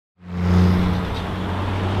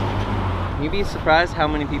You'd be surprised how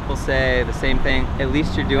many people say the same thing. At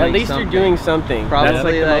least you're doing something. At least you're doing something. Probably that's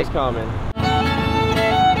like the most common.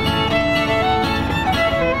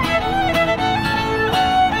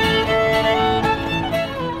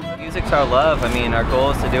 Music's our love. I mean, our goal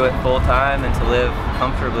is to do it full time and to live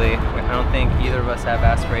comfortably. I don't think either of us have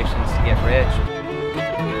aspirations to get rich.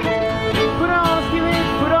 Put on skillet,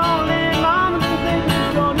 put on in, mama, make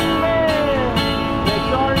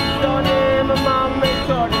sure it's your name, my mama, make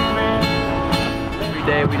sure it's man. Every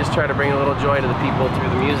day we just try to bring a little joy to the people through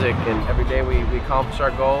the music, and every day we accomplish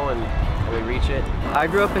our goal and we reach it. I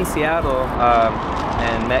grew up in Seattle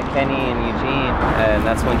and met Kenny in Eugene, and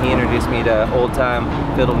that's when he introduced me to old-time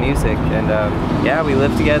fiddle music. And yeah, we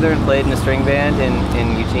lived together and played in a string band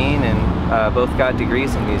in Eugene, and both got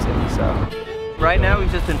degrees in music. So right now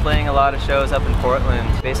we've just been playing a lot of shows up in Portland,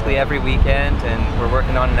 basically every weekend, and we're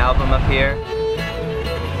working on an album up here.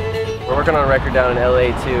 We're working on a record down in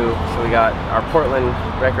LA too, so we got our Portland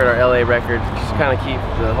record, our LA record, just kind of keep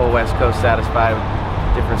the whole West Coast satisfied with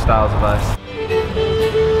different styles of us.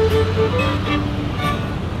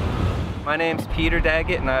 My name's Peter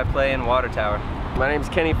Daggatt and I play in Water Tower. My name's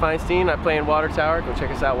Kenny Feinstein, I play in Water Tower. Go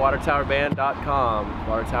check us out, watertowerband.com.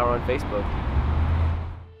 Water Tower on Facebook.